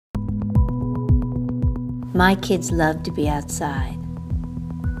My kids love to be outside.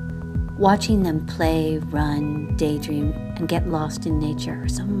 Watching them play, run, daydream, and get lost in nature are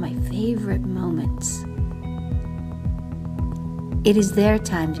some of my favorite moments. It is their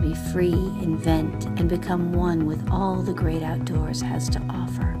time to be free, invent, and become one with all the great outdoors has to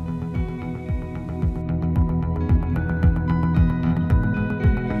offer.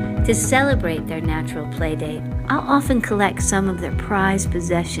 To celebrate their natural play date, I'll often collect some of their prized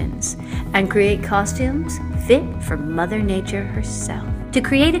possessions and create costumes fit for Mother Nature herself. To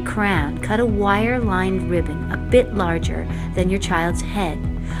create a crown, cut a wire-lined ribbon a bit larger than your child's head.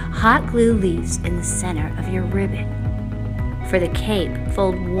 Hot glue leaves in the center of your ribbon. For the cape,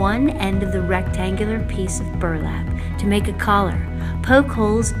 fold one end of the rectangular piece of burlap to make a collar. Poke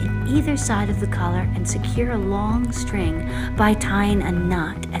holes in either side of the collar and secure a long string by tying a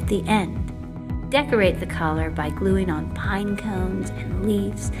knot at the end. Decorate the collar by gluing on pine cones and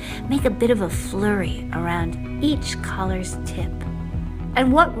leaves. Make a bit of a flurry around each collar's tip.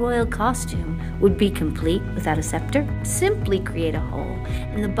 And what royal costume would be complete without a scepter? Simply create a hole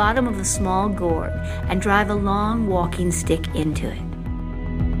in the bottom of a small gourd and drive a long walking stick into it.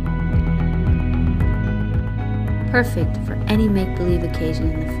 Perfect for any make-believe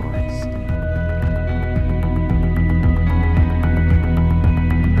occasion in the forest.